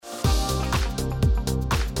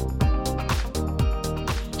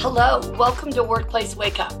Hello, welcome to Workplace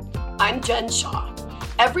Wake Up. I'm Jen Shaw.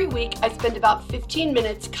 Every week, I spend about 15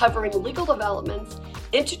 minutes covering legal developments,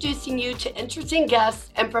 introducing you to interesting guests,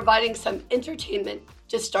 and providing some entertainment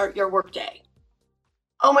to start your workday.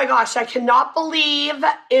 Oh my gosh, I cannot believe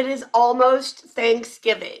it is almost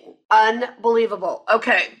Thanksgiving. Unbelievable.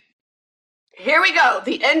 Okay, here we go.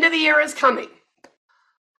 The end of the year is coming.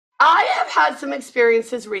 I have had some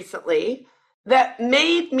experiences recently that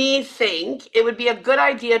made me think it would be a good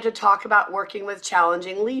idea to talk about working with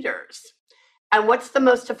challenging leaders. And what's the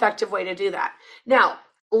most effective way to do that? Now,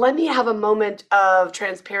 let me have a moment of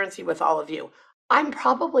transparency with all of you. I'm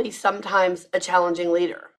probably sometimes a challenging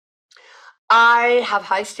leader. I have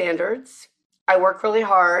high standards. I work really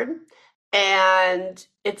hard. And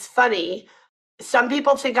it's funny. Some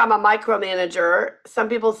people think I'm a micromanager. Some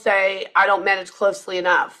people say I don't manage closely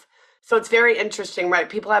enough. So it's very interesting, right?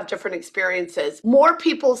 People have different experiences. More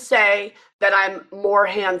people say that I'm more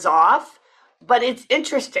hands-off, but it's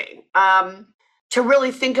interesting to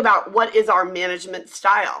really think about what is our management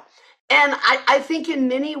style. And I think in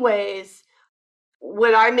many ways,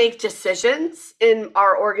 when I make decisions in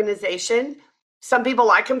our organization, some people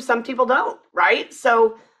like them, some people don't, right?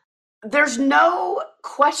 So there's no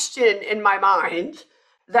question in my mind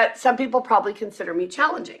that some people probably consider me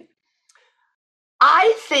challenging.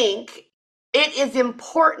 I think it is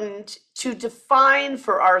important to define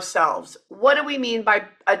for ourselves, what do we mean by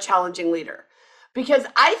a challenging leader? Because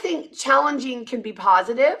I think challenging can be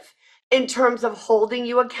positive in terms of holding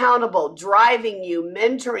you accountable, driving you,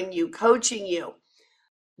 mentoring you, coaching you.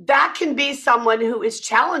 That can be someone who is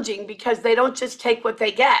challenging because they don't just take what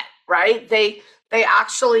they get, right? They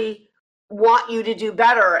actually want you to do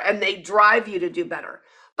better and they drive you to do better.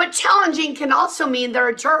 But challenging can also mean they're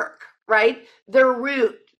a jerk, right? They're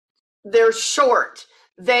rude, they're short,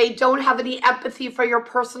 they don't have any empathy for your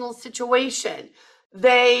personal situation.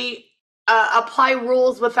 They apply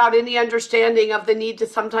rules without any understanding of the need to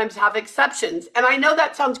sometimes have exceptions. And I know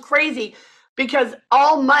that sounds crazy because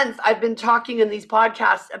all month I've been talking in these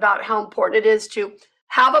podcasts about how important it is to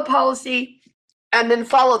have a policy and then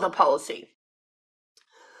follow the policy.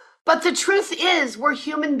 But the truth is, we're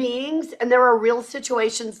human beings and there are real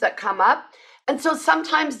situations that come up. And so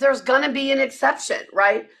sometimes there's going to be an exception,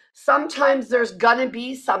 right? Sometimes there's going to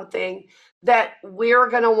be something that we're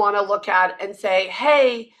going to want to look at and say,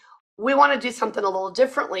 hey, we want to do something a little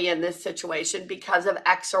differently in this situation because of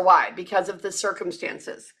X or Y, because of the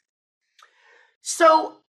circumstances.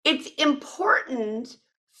 So it's important,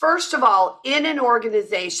 first of all, in an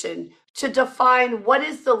organization to define what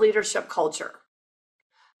is the leadership culture.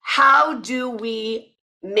 How do we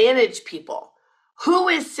manage people? Who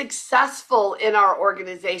is successful in our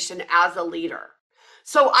organization as a leader?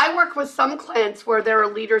 So I work with some clients where there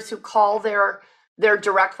are leaders who call their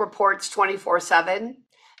direct reports 24/7.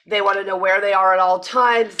 They want to know where they are at all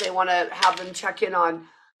times. They want to have them check in on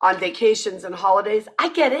vacations and holidays. I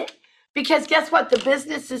get it, because guess what? The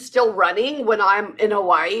business is still running when I'm in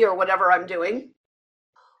Hawaii or whatever I'm doing.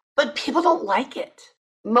 But people don't like it.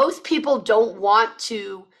 Most people don't want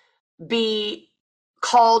to be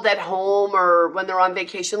called at home or when they're on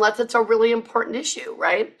vacation, unless it's a really important issue,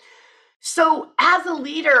 right? So as a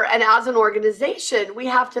leader and as an organization, we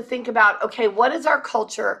have to think about, okay, what is our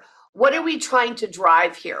culture? What are we trying to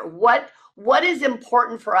drive here? What is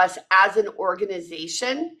important for us as an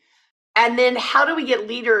organization? And then how do we get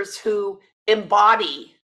leaders who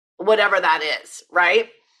embody whatever that is, right?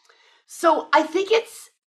 So I think it's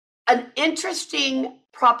an interesting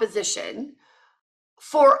proposition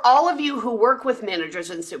for all of you who work with managers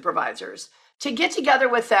and supervisors to get together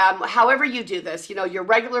with them, however you do this, your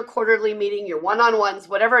regular quarterly meeting, your one-on-ones,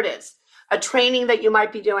 whatever it is, a training that you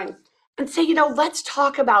might be doing, and say, let's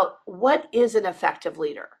talk about what is an effective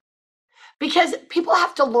leader. Because people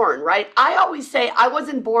have to learn, right? I always say I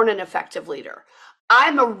wasn't born an effective leader.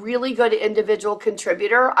 I'm a really good individual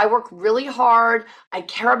contributor. I work really hard. I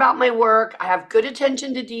care about my work. I have good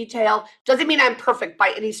attention to detail. Doesn't mean I'm perfect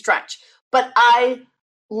by any stretch, but I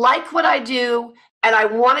like what I do and I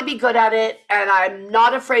want to be good at it. And I'm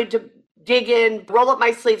not afraid to dig in, roll up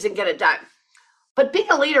my sleeves and get it done. But being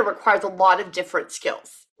a leader requires a lot of different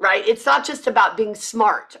skills, right? It's not just about being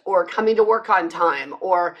smart or coming to work on time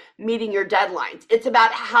or meeting your deadlines. It's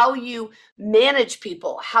about how you manage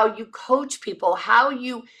people, how you coach people, how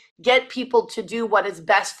you get people to do what is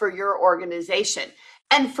best for your organization.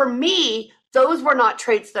 And for me, those were not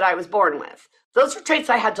traits that I was born with. Those are traits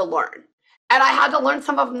I had to learn. And I had to learn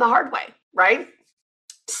some of them the hard way, right?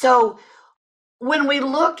 So when we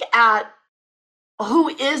look at who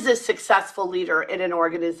is a successful leader in an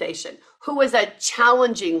organization, who is a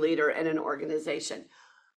challenging leader in an organization,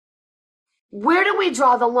 where do we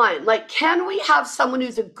draw the line? Like, can we have someone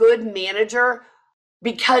who's a good manager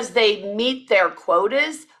because they meet their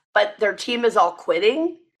quotas, but their team is all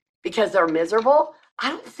quitting because they're miserable? I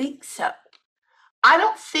don't think so. I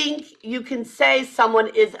don't think you can say someone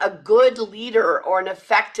is a good leader or an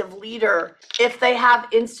effective leader if they have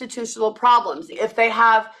institutional problems, if they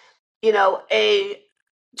have, a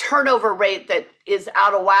turnover rate that is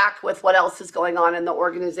out of whack with what else is going on in the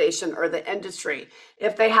organization or the industry,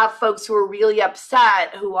 if they have folks who are really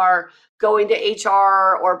upset, who are going to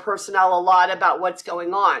HR or personnel a lot about what's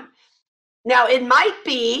going on. Now, it might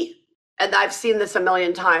be, and I've seen this a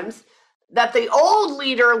million times, that the old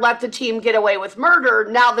leader let the team get away with murder.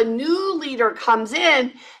 Now the new leader comes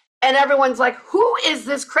in and everyone's like, who is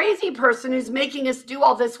this crazy person who's making us do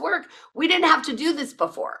all this work? We didn't have to do this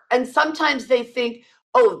before. And sometimes they think,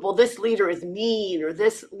 oh, well, this leader is mean, or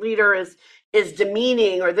this leader is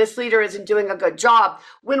demeaning, or this leader isn't doing a good job,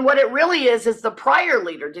 when what it really is the prior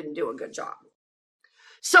leader didn't do a good job.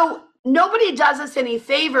 So nobody does us any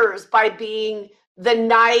favors by being the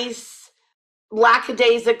nice,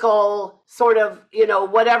 lackadaisical sort of,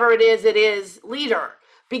 whatever it is leader.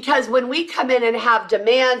 Because when we come in and have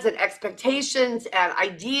demands and expectations and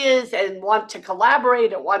ideas and want to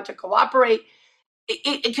collaborate and want to cooperate,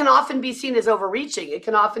 it can often be seen as overreaching. It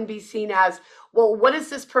can often be seen as, well, what is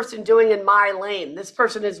this person doing in my lane? This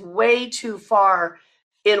person is way too far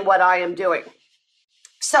in what I am doing.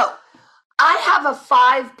 So I have a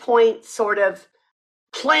 5-point sort of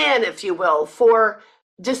plan, if you will, for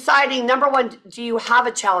deciding, number one, do you have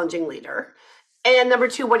a challenging leader? And number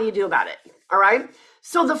two, what do you do about it? All right.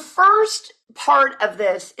 So the first part of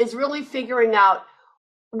this is really figuring out,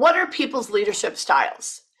 what are people's leadership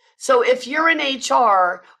styles? So if you're in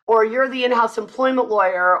HR, or you're the in-house employment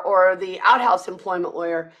lawyer or the out-house employment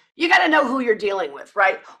lawyer, you got to know who you're dealing with,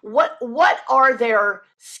 right? What are their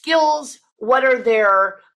skills? What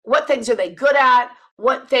things are they good at?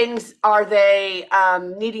 What things are they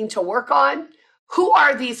needing to work on? Who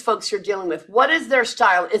are these folks you're dealing with? What is their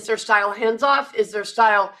style? Is their style hands-off? Is their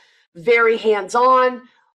style very hands-on?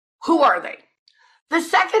 Who are they? The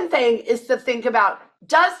second thing is to think about,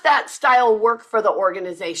 does that style work for the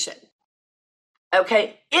organization?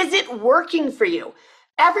 Okay, is it working for you?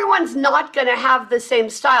 Everyone's not going to have the same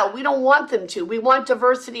style. We don't want them to. We want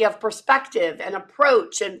diversity of perspective and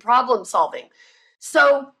approach and problem solving.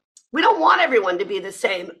 So we don't want everyone to be the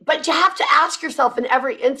same, but you have to ask yourself in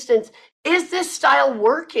every instance, is this style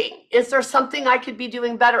working? Is there something I could be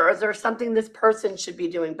doing better? Or is there something this person should be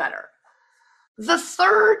doing better? The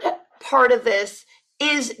third part of this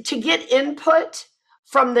is to get input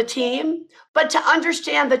from the team, but to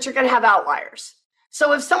understand that you're going to have outliers.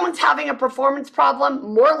 So if someone's having a performance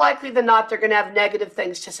problem, more likely than not, they're going to have negative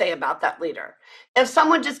things to say about that leader. If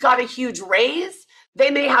someone just got a huge raise, they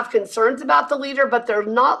may have concerns about the leader, but they're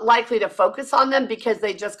not likely to focus on them because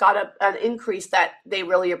they just got an increase that they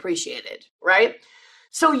really appreciated, right?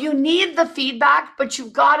 So you need the feedback, but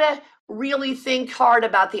you've got to really think hard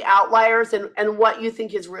about the outliers and what you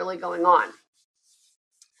think is really going on.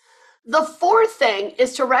 The fourth thing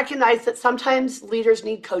is to recognize that sometimes leaders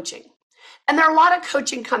need coaching. And there are a lot of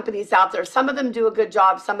coaching companies out there. Some of them do a good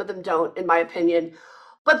job, some of them don't, in my opinion.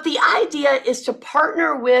 But the idea is to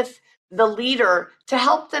partner with the leader to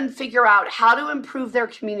help them figure out how to improve their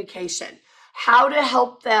communication, how to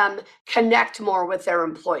help them connect more with their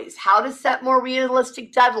employees, how to set more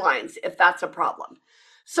realistic deadlines if that's a problem.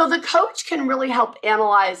 So the coach can really help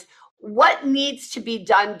analyze what needs to be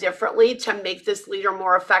done differently to make this leader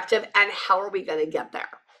more effective, and how are we going to get there?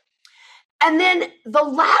 And then the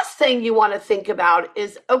last thing you want to think about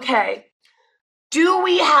is, okay, do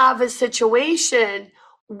we have a situation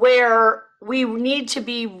where we need to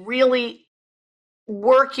be really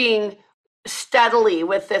working steadily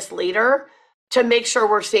with this leader to make sure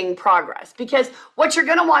we're seeing progress? Because what you're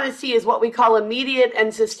going to want to see is what we call immediate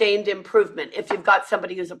and sustained improvement if you've got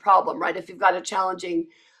somebody who's a problem, right? If you've got a challenging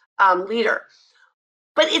leader.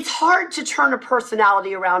 But it's hard to turn a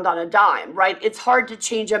personality around on a dime, right? It's hard to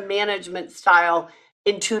change a management style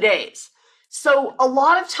in 2 days. So a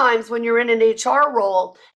lot of times when you're in an HR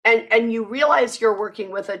role and you realize you're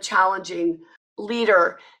working with a challenging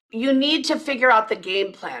leader, you need to figure out the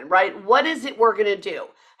game plan, right? What is it we're going to do?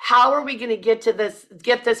 How are we going to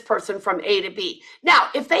get this person from A to B? Now,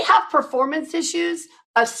 if they have performance issues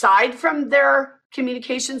aside from their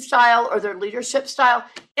communication style or their leadership style,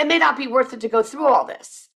 it may not be worth it to go through all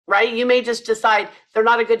this, right? You may just decide they're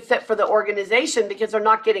not a good fit for the organization because they're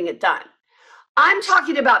not getting it done. I'm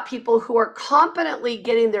talking about people who are competently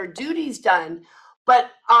getting their duties done,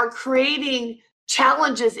 but are creating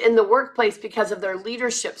challenges in the workplace because of their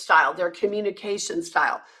leadership style, their communication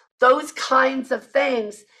style. Those kinds of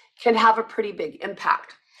things can have a pretty big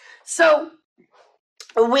impact. So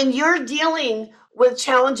when you're dealing with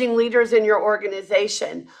challenging leaders in your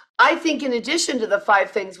organization, I think in addition to the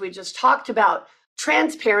 5 things we just talked about,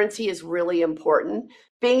 transparency is really important.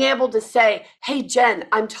 Being able to say, hey, Jen,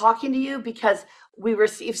 I'm talking to you because we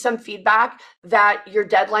received some feedback that your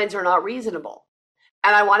deadlines are not reasonable.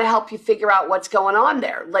 And I want to help you figure out what's going on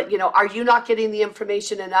there. Are you not getting the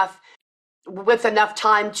information with enough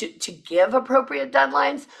time to give appropriate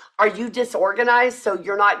deadlines? Are you disorganized so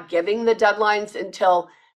you're not giving the deadlines until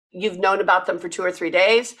you've known about them for 2 or 3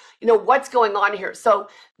 days? What's going on here? So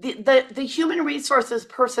the human resources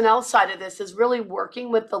personnel side of this is really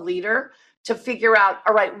working with the leader to figure out,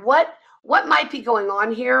 all right, what might be going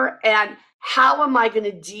on here, and how am I going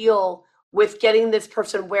to deal with getting this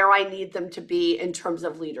person where I need them to be in terms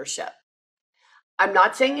of leadership? I'm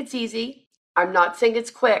not saying it's easy. I'm not saying it's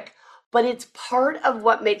quick, but it's part of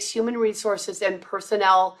what makes human resources and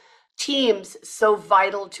personnel teams so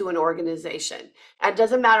vital to an organization. And it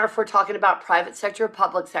doesn't matter if we're talking about private sector or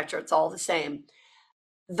public sector, it's all the same.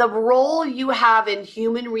 The role you have in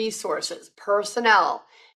human resources, personnel,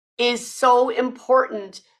 is so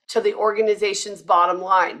important to the organization's bottom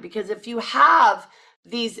line, because if you have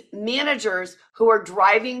these managers who are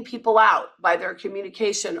driving people out by their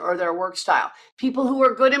communication or their work style, people who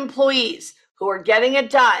are good employees, who are getting it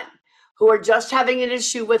done, who are just having an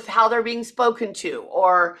issue with how they're being spoken to,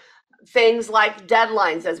 or things like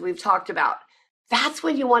deadlines, as we've talked about, that's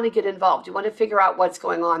when you want to get involved. You want to figure out what's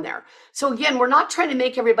going on there. So again, we're not trying to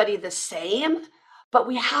make everybody the same, but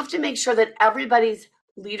we have to make sure that everybody's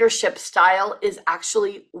leadership style is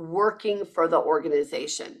actually working for the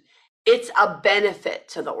organization. It's a benefit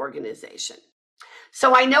to the organization.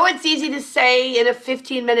 So I know it's easy to say in a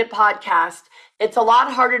 15-minute podcast. It's a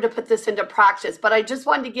lot harder to put this into practice, but I just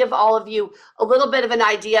wanted to give all of you a little bit of an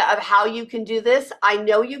idea of how you can do this. I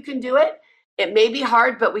know you can do it. It may be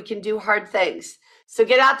hard, but we can do hard things. So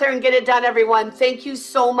get out there and get it done, everyone. Thank you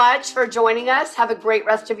so much for joining us. Have a great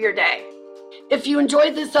rest of your day. If you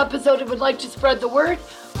enjoyed this episode and would like to spread the word,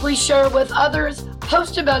 please share it with others,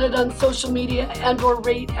 post about it on social media, and/or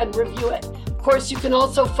rate and review it. Of course, you can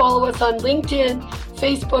also follow us on LinkedIn,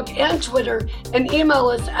 Facebook, and Twitter, and email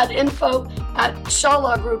us at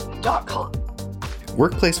info@shawlawgroup.com.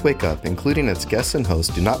 Workplace Wake Up, including its guests and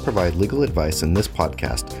hosts, do not provide legal advice in this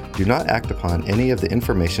podcast. Do not act upon any of the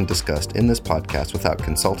information discussed in this podcast without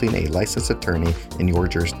consulting a licensed attorney in your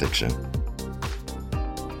jurisdiction.